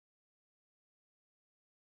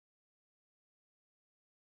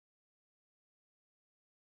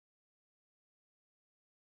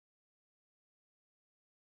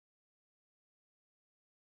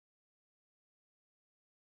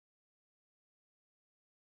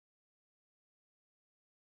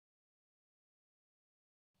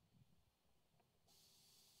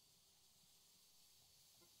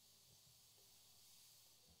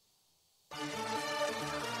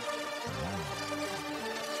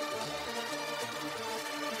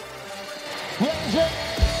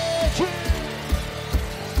gente.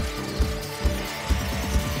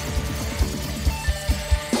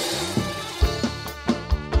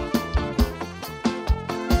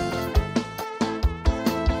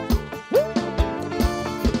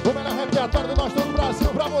 O melhor repertório do nosso todo Brasil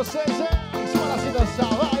pra vocês, hein? Em cima da Fundação.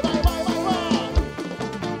 Vai, vai, vai, vai, vai.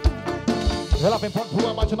 Ela vem pra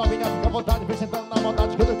rua, bate novinha, fica à vontade, vem sentando na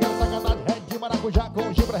maldade, que eu quero sacanagem. Red de maracujá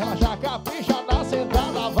com gin pra relaxar, capricha na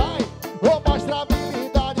sentada, vai. Vou mostrar a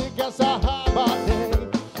habilidade que essa raba tem.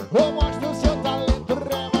 Vou mostrar o seu talento,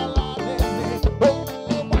 revela neném. Vou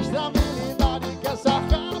mostrar a habilidade que essa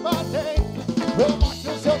raba tem. Vou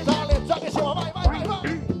mostrar o seu talento, joga em cima, vai, vai, vai, vai.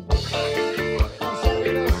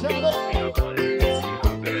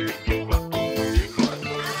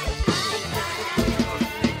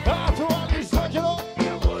 Atualizou de novo.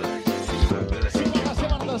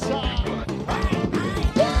 Semana dançar.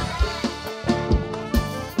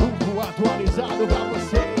 Atualizado pra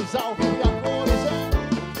vocês, ao vivo e a cores,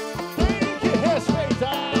 tem que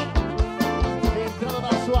respeitar. Entrando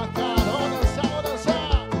na sua cara, vamos dançar, vamos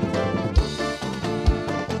dançar.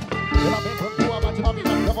 Ela vem pra tua, bate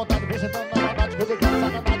novinha, fica à vontade, vem sentando na maldade, que eu quero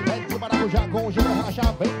sacanagem. Vem de maracujá com o giro pra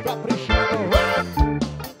relaxar, vem caprichando.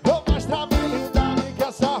 Vou mostrar a habilidade que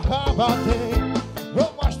essa raba tem. Vou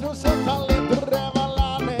mostrar o seu talento,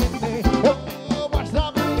 revela neném. Vou mostrar a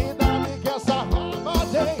habilidade que essa raba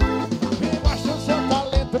tem.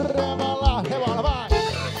 Rebola, rebola, vai!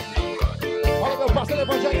 Olha meu parceiro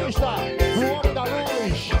evangelista, o homem da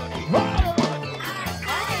luz! Vai, meu mano!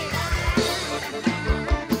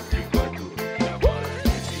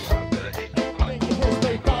 Tem que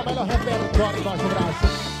respeitar o melhor repertório do nosso Brasil.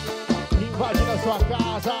 Invadindo a sua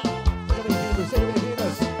casa. Sejam bem-vindos, sejam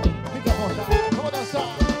bem-vindas. Fique à vontade, vamos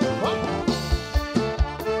dançar! Vai!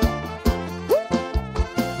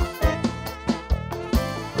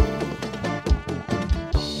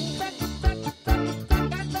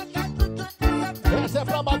 Essa é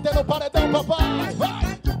pra bater no paredão, papai,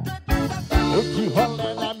 vai! Eu te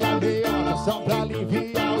rolê na minha veiota só pra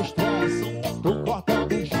aliviar o estresse. Tô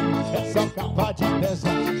cortando o giro, essa capa de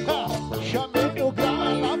desenho. Chamei no grau,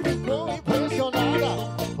 ela ficou impressionada.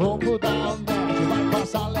 Vamos dar um net, vai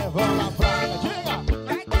passar levando a praia. Diga!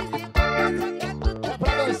 É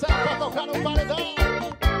pra dançar, pra tocar no paredão.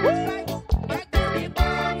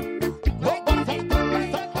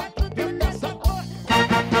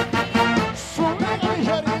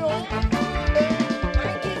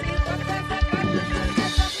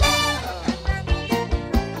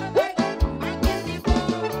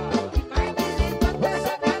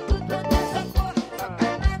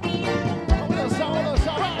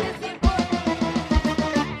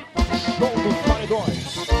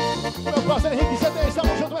 Meu parceiro Henrique CD,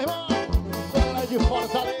 estamos juntos, meu irmão. Galera de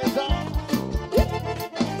Fortaleza.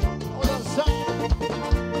 Vamos dançar.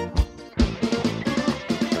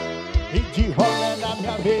 E de rolê na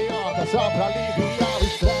minha veiota só pra aliviar o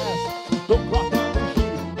estresse. Tô cortando o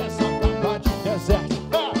giro nessa capa de deserto.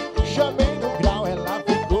 Chamei no grau, ela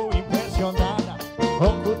ficou impressionada.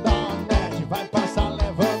 Vamos dar um net, vai passar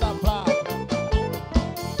levando a placa.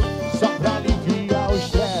 Só pra aliviar o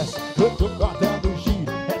estresse. Eu tô cortando o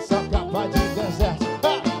giro, essa capa de deserto.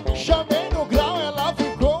 Chamei no grau, ela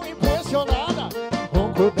ficou impressionada.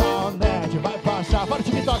 Vamos dar um net, vai passar. Para o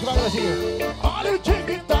TikTok, vai Brasil. Olha o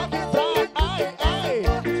TikTok pra ai, ai.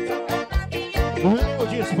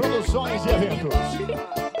 Leudes Produções e Eventos.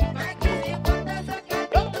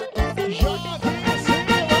 Joga em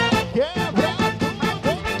cima, quebra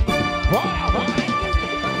tudo. Bora, vai.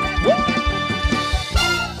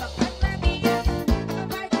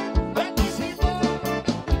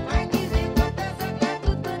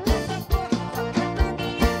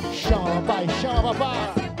 Chama, pai, chama, papai.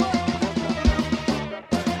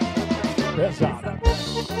 Pesada.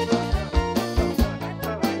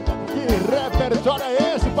 Que repertório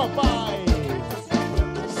é esse, papai?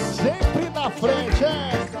 Sempre na frente, é?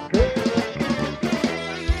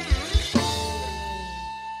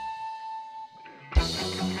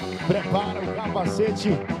 Prepara o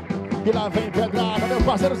capacete e lá vem pedrada, meu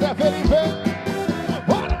parceiro Zé Felipe.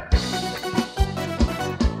 Bora!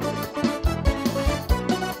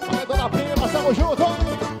 Vai, dona Prima, estamos juntos.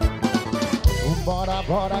 Bora,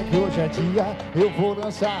 bora, que hoje é dia, eu vou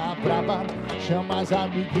dançar pra bar. Chama as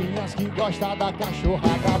amiguinhas que gostam da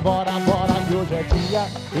cachorrada. Bora, bora, que hoje é dia,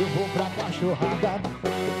 eu vou pra cachorrada.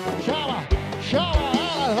 Chama, chama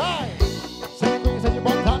ela, vai! Sequência de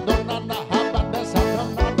botadona na raba dessa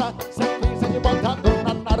danada. Sequência de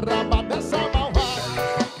botadona na raba dessa malvada.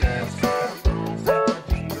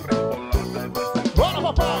 Bora,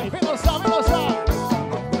 papai, vem dançar, vem dançar.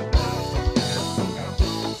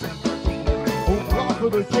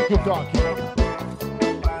 do TikTok.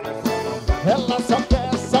 Ela só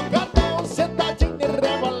quer socadão, sentadinha e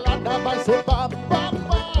rebolada, vai ser papapá.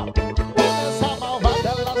 Essa malvada,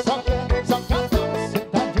 ela só quer socadão,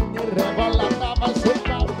 sentadinha e rebolada, vai ser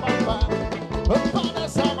papapá. Para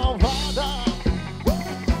essa malvada.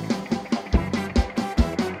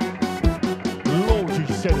 Load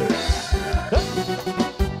de CD.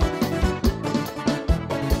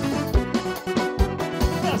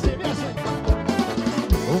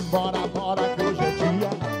 Bora, bora, que hoje é dia,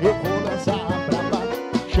 eu vou lançar a braba.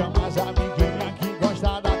 Chama as amiguinhas que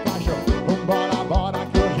gostam da caixa. Bora, bora,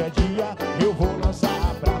 que hoje é dia, eu vou lançar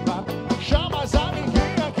a braba. Chama as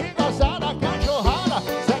amiguinhas que gostam da cachorrada.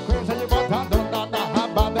 Sequência de botadona na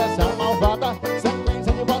raba dessa malvada.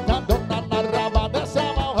 Sequência de botadona na raba dessa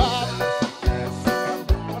malvada.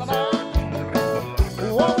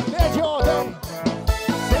 O homem de ontem,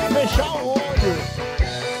 sem fechar o olho,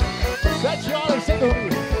 7 horas sem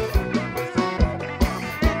dormir.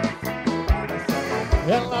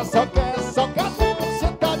 Ela só quer socadão,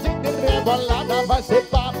 sentadinha e rebolada, vai ser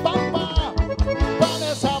papapá. Para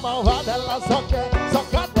essa malvada, ela só quer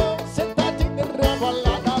socadão, sentadinha e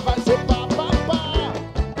rebolada, vai ser papapá.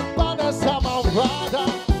 Para essa malvada,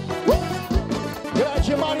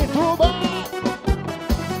 grande Marituba,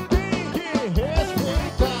 tem que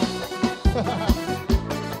respeitar.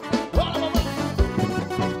 Bora, mamãe.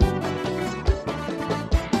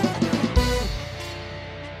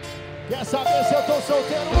 Quer saber se eu tô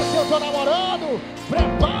solteiro ou se eu tô namorando?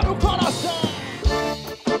 Prepara o coração.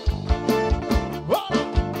 Bora,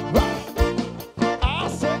 vai.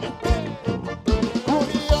 Acertei.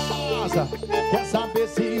 Curiosa. Quer saber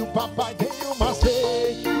se o papai tem uma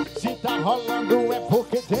sede? Se tá rolando é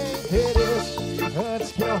porque tem interesse.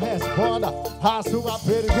 Antes que eu responda a sua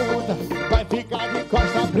pergunta, vai ficar de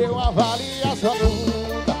costa pra eu avaliar sua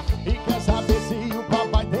bunda. E quer saber se o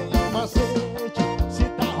papai tem uma sede? Se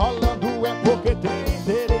tá rolando é porque tem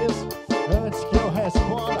interesse. Antes que eu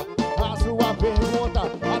responda a sua pergunta,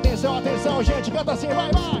 atenção, atenção, gente, canta assim,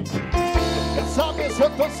 vai, vai. Quer saber se eu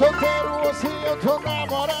tô solteiro ou se eu tô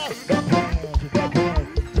namorando? Depende, depende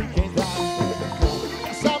de quem tá me perguntando.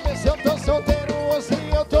 Quer saber se eu tô solteiro ou se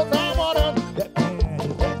eu tô namorando? Depende,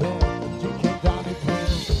 depende de quem tá me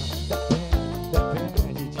perguntando.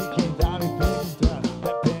 Depende de quem tá me perguntando.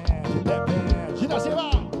 Depende, depende. Tira assim,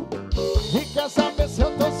 vai. E quer saber se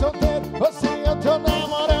eu tô solteiro ou se eu tô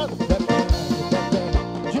namorando? Depende,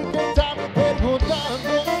 depende de quem tá me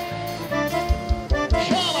perguntando.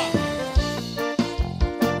 Chama!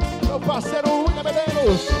 Meu parceiro William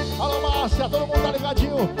Medeiros. Alô, Márcia, todo mundo tá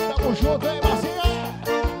ligadinho. Tamo junto, hein, Marcinha?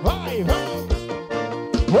 Vai, vai!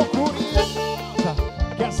 Ô, curiosa,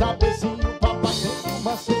 quer saber se o papai tem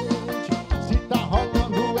uma sede? Se tá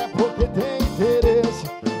rolando é porque tem interesse.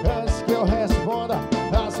 Antes que eu responda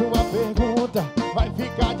a sua pergunta, vai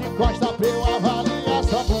ficar de costa pra eu avaliar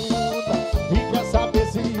sua bunda. E quer saber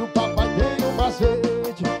se o papai tem uma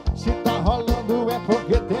sede? Se tá rolando é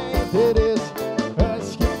porque tem interesse.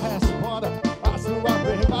 Antes que eu responda a sua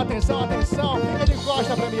pergunta, atenção, atenção, fica de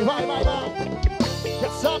costa pra mim, vai, vai, vai.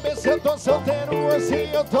 Quer saber se eu tô solteiro ou se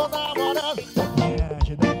eu tô namorando?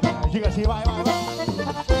 Depende, depende, diga assim, vai, vai, vai.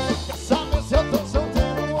 Quer saber se eu tô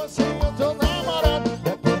solteiro ou se eu tô namorando?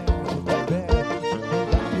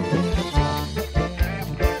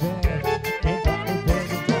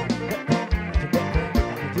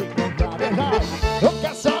 Eu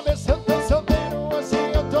quero saber se eu tô solteiro ou se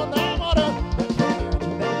eu tô namorando.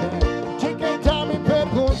 Depende de quem tá me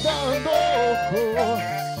perguntando.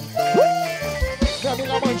 Minha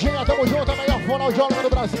amiga Amandinha, tamo junto, a melhor fonoaudióloga do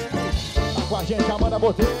Brasil. Tá com a gente, Amanda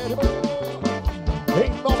Botelho. Em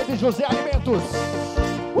nome de José Alimentos.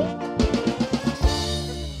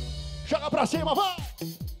 Joga pra cima, vai!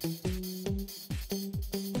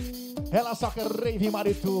 Ela só quer rave em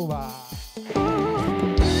Marituba.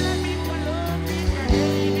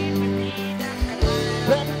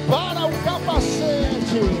 Prepara o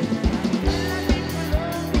capacete.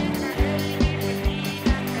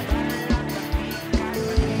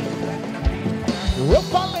 Eu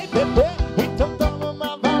falei bebê, então toma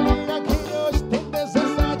uma balinha que hoje tem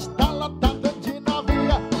 17, tá lotada de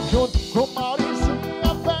novinha. Junto com Maurício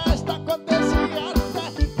a festa acontecia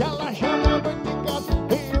até que ela chamando de casa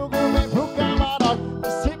e o Hugo vem pro camarote.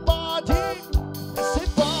 Se pode,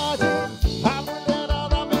 a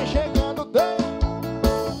mulherada vem chegando dentro.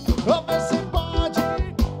 Oh, vê se pode,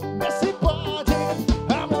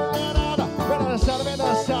 a mulherada vem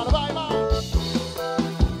dançando, vai, vai.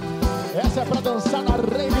 Essa é pra dançar na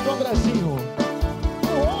rave do Andrezinho,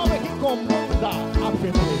 o homem que comanda a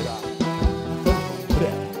pedreira.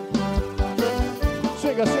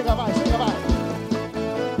 Siga, siga, vai, siga, vai.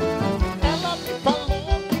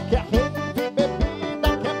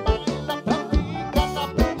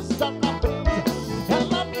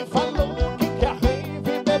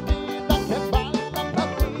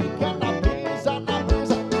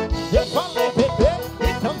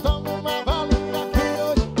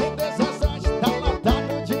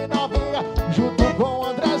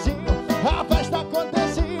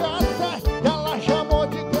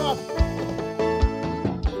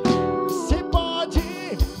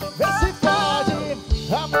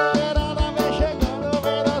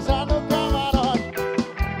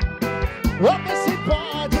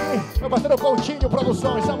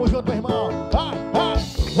 junto, irmão. Vai, vai.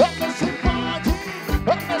 Vê se pode,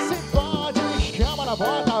 vê se pode. Chama na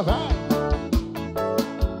bota, vai.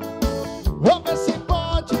 Vê se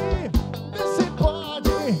pode, vê se pode.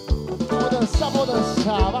 Vou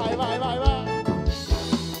dançar, vai, vai, vai, vai.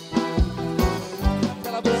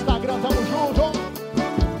 Galera do Instagram, tamo junto.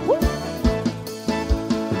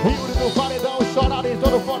 Yuri do Paredão, chorado em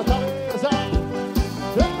todo Fortaleza.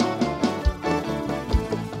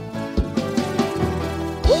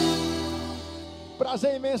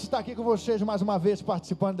 Prazer imenso estar aqui com vocês mais uma vez,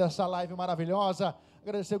 participando dessa live maravilhosa.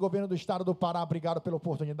 Agradecer ao governo do Estado do Pará, obrigado pela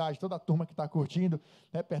oportunidade, toda a turma que está curtindo,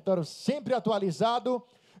 repertório sempre atualizado.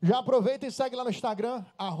 Já aproveita e segue lá no Instagram,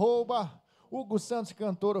 @Hugo Santos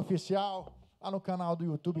Cantor Oficial, lá no canal do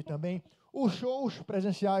YouTube também. Os shows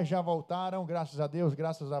presenciais já voltaram, graças a Deus,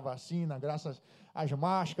 graças à vacina, graças às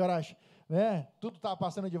máscaras, né? Tudo está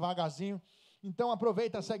passando devagarzinho. Então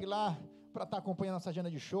aproveita, segue lá para estar acompanhando essa agenda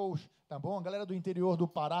de shows, tá bom? A galera do interior do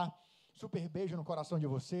Pará, super beijo no coração de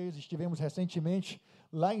vocês. Estivemos recentemente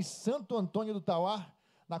lá em Santo Antônio do Tauá,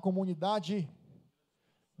 na comunidade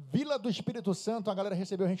Vila do Espírito Santo. A galera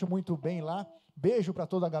recebeu a gente muito bem lá. Beijo para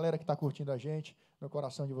toda a galera que está curtindo a gente, no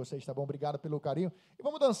coração de vocês, tá bom? Obrigado pelo carinho. E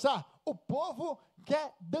vamos dançar. O povo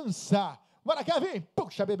quer dançar. Bora, Kevin.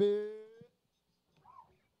 Puxa, bebê.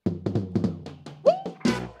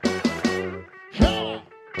 Chama.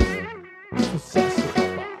 Sucesso.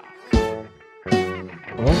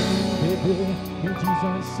 Bebê, me diz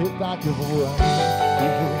onde você tá que eu vou aí.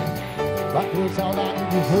 Bateu saudade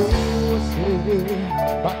de você,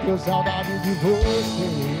 bateu saudade de você.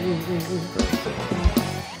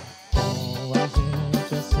 Com a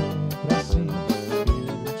gente é sempre assim,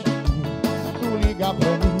 eu te ligo, tu liga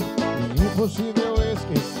pra mim, é impossível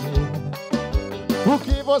esquecer. O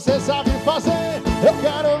que você sabe fazer, eu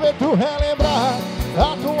quero ver tu relembrar.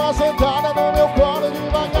 A tua sentada no meu colo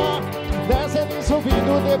devagar, descendo e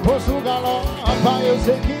subindo, depois o galopa. Eu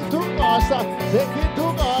sei que tu gosta, sei que tu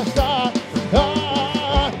gosta.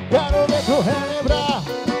 Quero ver tu relembrar.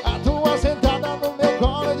 A tua sentada no meu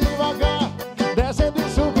colo devagar, descendo e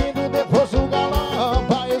subindo, depois o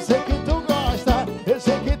galopa. Eu sei que tu gosta, eu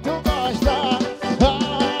sei que tu gosta.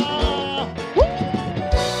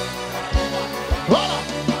 Bora,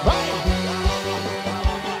 vai.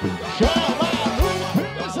 Chama.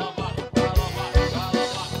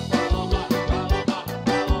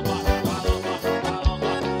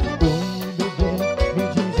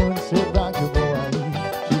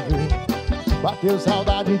 Bateu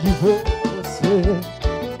saudade de você.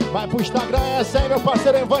 Vai pro Instagram, essa aí, meu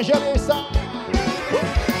parceiro evangelista.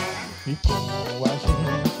 E como a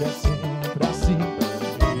gente é sempre assim,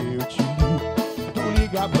 eu te ligo, tu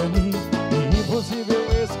liga pra mim, é impossível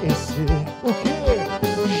esquecer. O quê?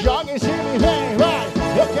 Joga em cima e vem, vai.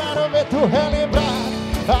 Eu quero ver tu relembrar.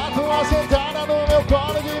 A tua sentada no meu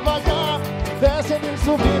colo devagar, descendo e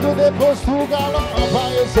subindo, depois tu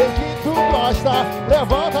galopa. Eu sei que tu gosta.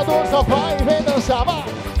 Levanta do sofá e vem dançar, vai.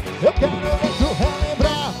 Eu quero ver tu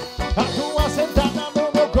relembrar. A tua sentada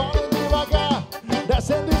no meu colo devagar,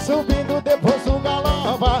 descendo e subindo, depois tu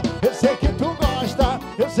galopa. Eu sei que tu gosta,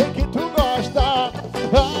 eu sei que tu gosta.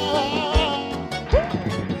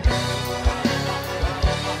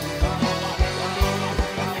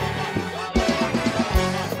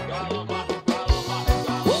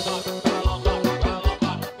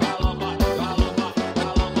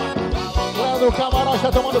 O camarote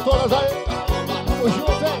tá tomando todas aí. Tamo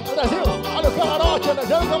junto, hein, Brasil. Olha o camarote, olha o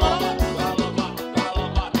camarote.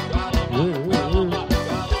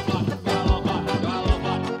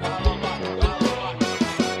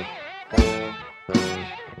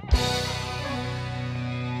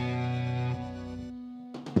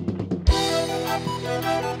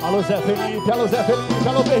 Alô Zé Felipe, alô Zé Felipe,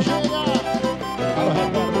 alô Beijinha. Alô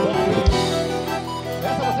Rebeca.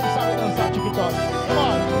 Essa vocês sabem dançar, TikTok.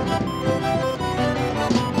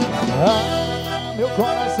 Meu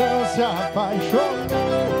coração se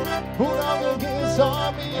apaixonou por alguém que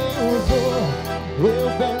só me usou. Eu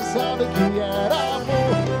pensando que era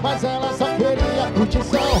amor, mas ela só queria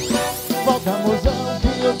curtição. Volta, mozão,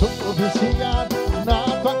 que eu tô viciado na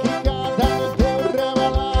tua quicada, no teu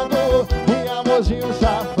revelado. E amorzinho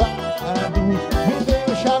safado, me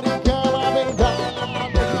deixa de cama bem dado.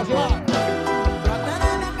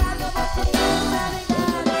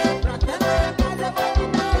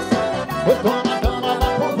 Eu tô na cama lá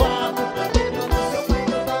curvado.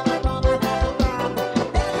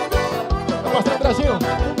 Eu mostrei, Brasil.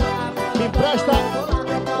 Me empresta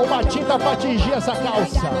uma tinta pra tingir essa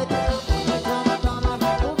calça.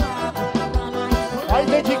 Aí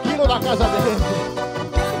vem de quilo na casa dele.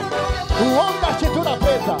 O homem da tintura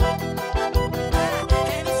preta.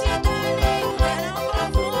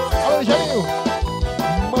 Rogerinho,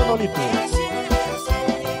 Manolito.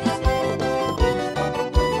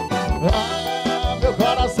 Ah, meu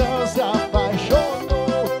coração se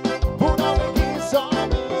apaixonou por alguém que só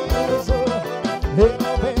me usou. Eu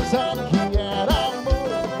pensando que era amor,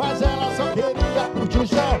 mas ela só queria curtir o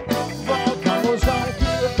chão. Volta no sonho que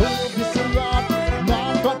eu tô viciado na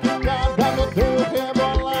tua quicada, no teu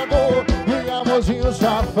rebolado. E amorzinho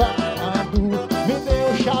safado me deu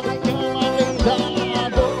chave de cama deitado.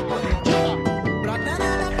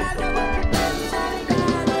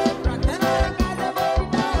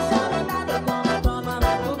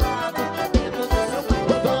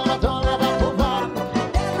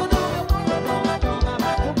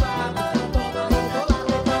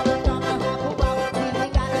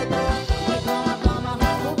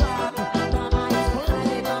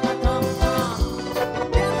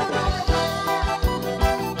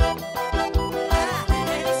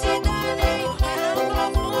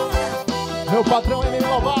 Meu patrão é meio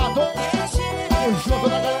louvado. E junto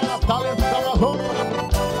da galera, talento da Amazônia.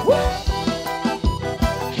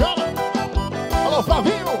 Chama! Alô,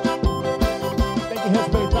 Flavinho! Tem que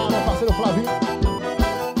respeitar meu parceiro Flavinho.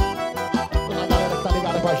 Toda a galera que tá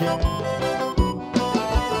ligada com a gente.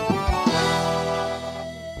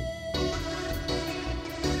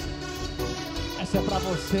 Essa é pra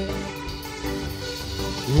você.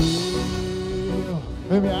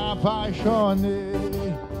 Eu me apaixonei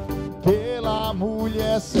pela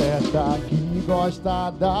mulher certa que gosta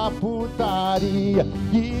da putaria,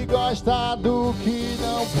 que gosta do que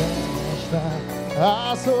não presta.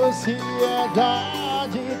 A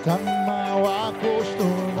sociedade tá mal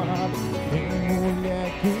acostumada. Tem mulher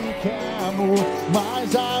que quer amor,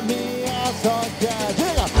 mas a minha só quer.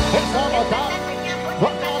 Diga, essa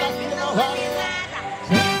botada que não vale nada.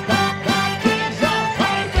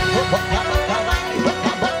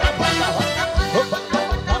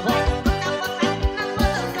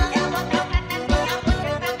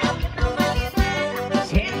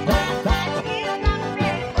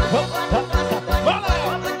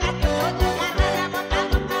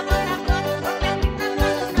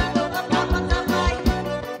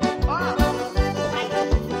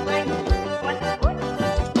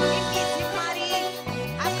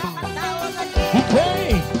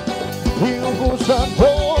 Hugo Santos,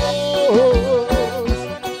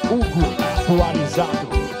 Hugo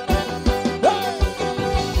atualizado.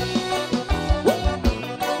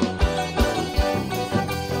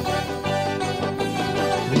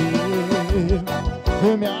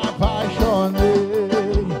 Eu me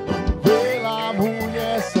apaixonei pela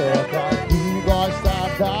mulher certa que gosta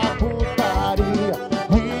da putaria,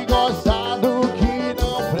 que gosta do que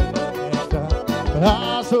não presta.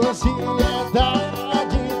 A sociedade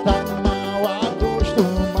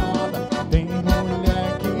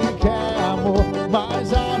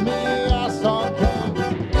mas a minha só quer.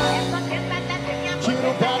 Tira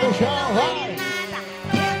o pé do chão, vai.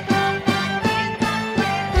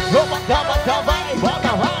 Bota, bota, vai,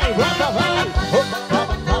 bota, vai, bota, vai. Bota,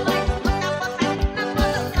 bota, vai.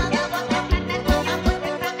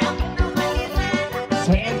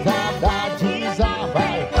 Sentada,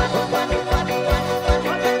 vai.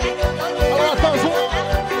 Alô, Natanzinho.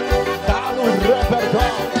 Tá no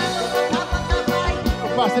repertório. O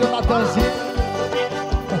parceiro Natanzinho.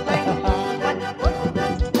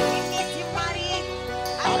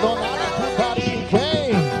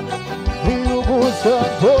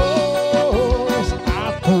 Santos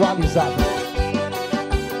atualizado.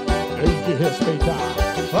 Tem que respeitar.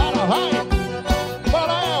 Para, vai!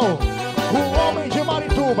 Parael, o homem de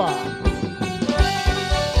Marituba.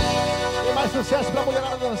 E mais sucesso pra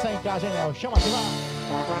mulherada dançar em casa, hein, Léo? Chama aqui lá.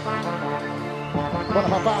 Bora,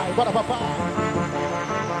 papai, bora, papai.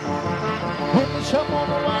 Me chamou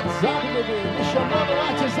no WhatsApp, bebê. Me chamou no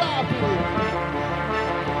WhatsApp.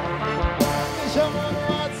 Me chamou no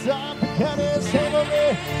WhatsApp. Quer se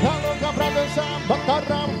envolver, tá louca pra dançar, bota a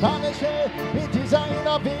rama pra mexer. Me diz aí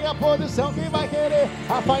novinha a posição que vai querer.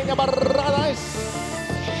 A fainha barrada,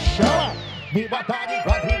 chama. Me bota de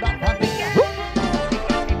quatro da cabeça.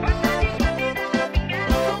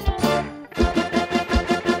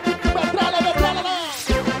 Metralha, metralha, não.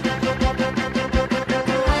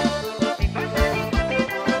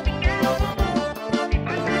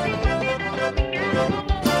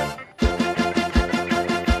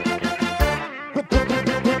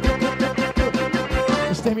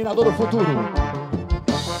 Exterminador do futuro.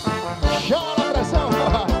 Chama na pressão. O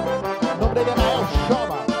nome dele é Nael,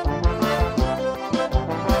 chama.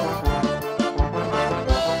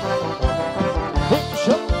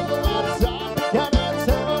 Chama no WhatsApp, querendo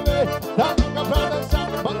se envolver. Tá louca pra dançar,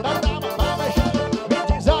 bota a dama pra mexer. Me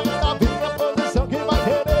diz aí na minha posição que vai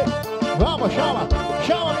querer.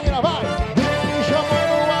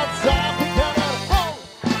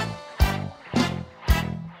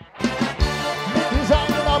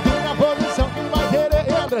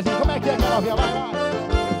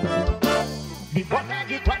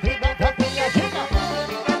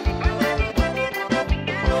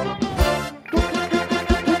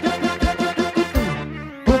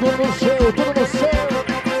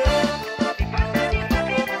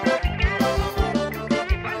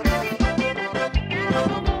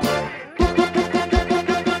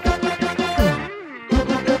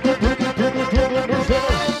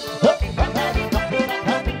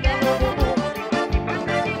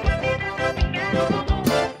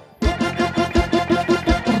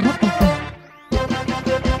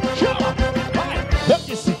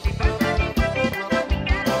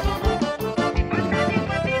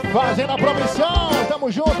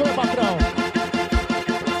 Tamo junto, meu patrão.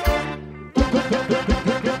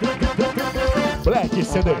 Black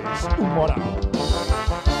CDs, o moral.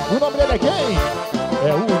 O nome dele é quem?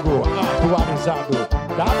 É Hugo, atualizado.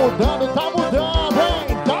 Tá mudando, hein? Tá mudando.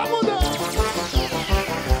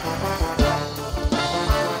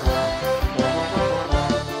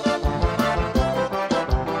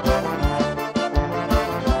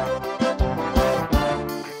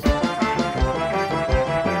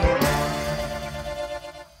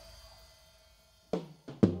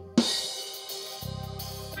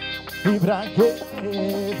 E pra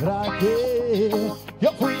quê?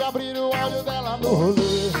 Eu fui abrir o olho dela no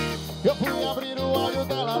rolê. Eu fui abrir o olho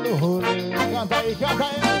dela no rolê. Canta aí, canta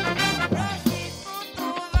aí.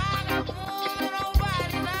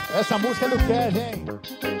 Essa música é do Kevin, hein?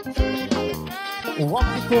 O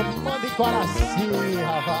homem que comanda em Coraci,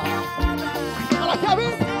 rapaz. Fala,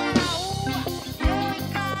 Kevin!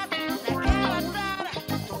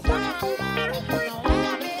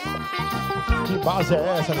 Que base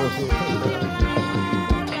é essa, meu filho?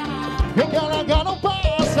 E que ela não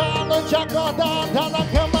passa a noite acordada na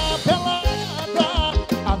cama pelada.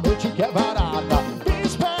 A noite que é varada,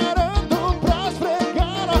 esperando pra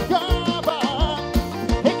esfregar a cama.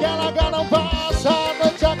 E que ela não passa a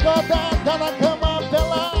noite acordada na cama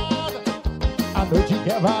pelada. A noite que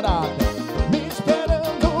é varada, me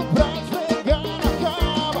esperando pra esfregar a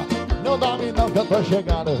cama. Não dorme não que eu tô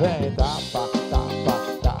chegando, vem, tapa, tapa,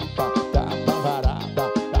 tapa, tapa, varada,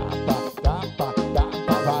 tapa, tapa,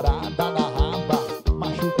 tapa, varada na raba.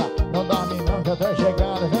 Machuca, não dorme não que eu tô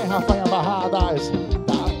chegando, vem, Rafael Barradas.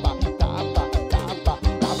 Tapa, tapa, tapa,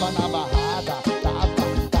 tapa na barrada, tapa,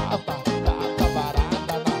 tapa, tapa,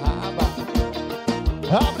 varada na raba.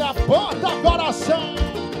 Abre a porta, coração.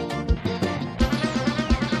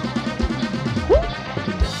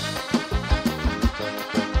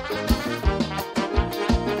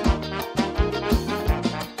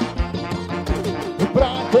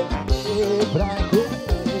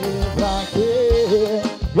 Pra quê?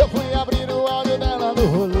 Eu fui abrir o olho dela no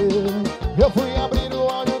rolê. Eu fui abrir o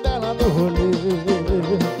olho dela no rolê.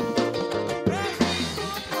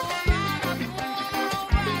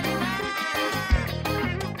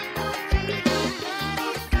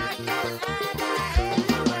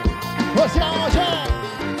 Você aonde?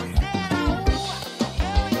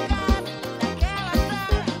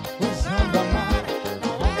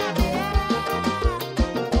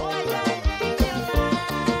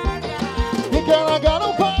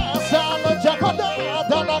 Não passa a noite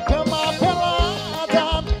acordada na cama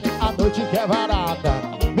pelada. A noite que é varada,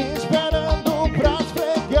 me esperando pra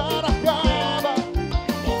esfregar a cama.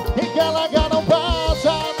 E que ela não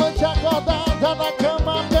passa a noite acordada na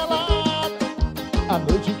cama pelada. A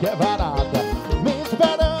noite que é varada, me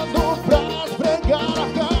esperando pra esfregar a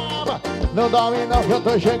cama. Não dorme não que eu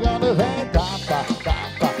tô chegando, vem, tapa,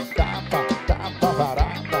 tapa, tapa, tapa,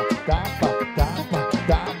 varada, tapa, tapa,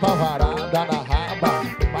 tapa, varada na raba.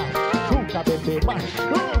 Machuca, bebê,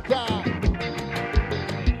 machuca.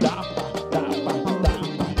 Tapa, tapa,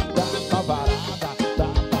 tapa, tapa, varada,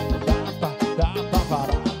 tapa, tapa, tapa,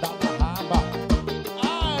 varada na raba.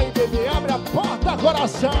 Ai, bebê, abre a porta,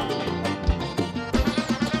 coração.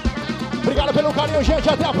 Obrigado pelo carinho, gente.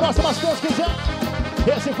 Até a próxima, se Deus quiser.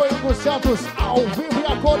 Esse foi o Hugo Santos, ao vivo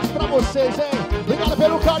e a cores pra vocês, hein? Obrigado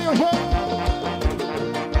pelo carinho, gente.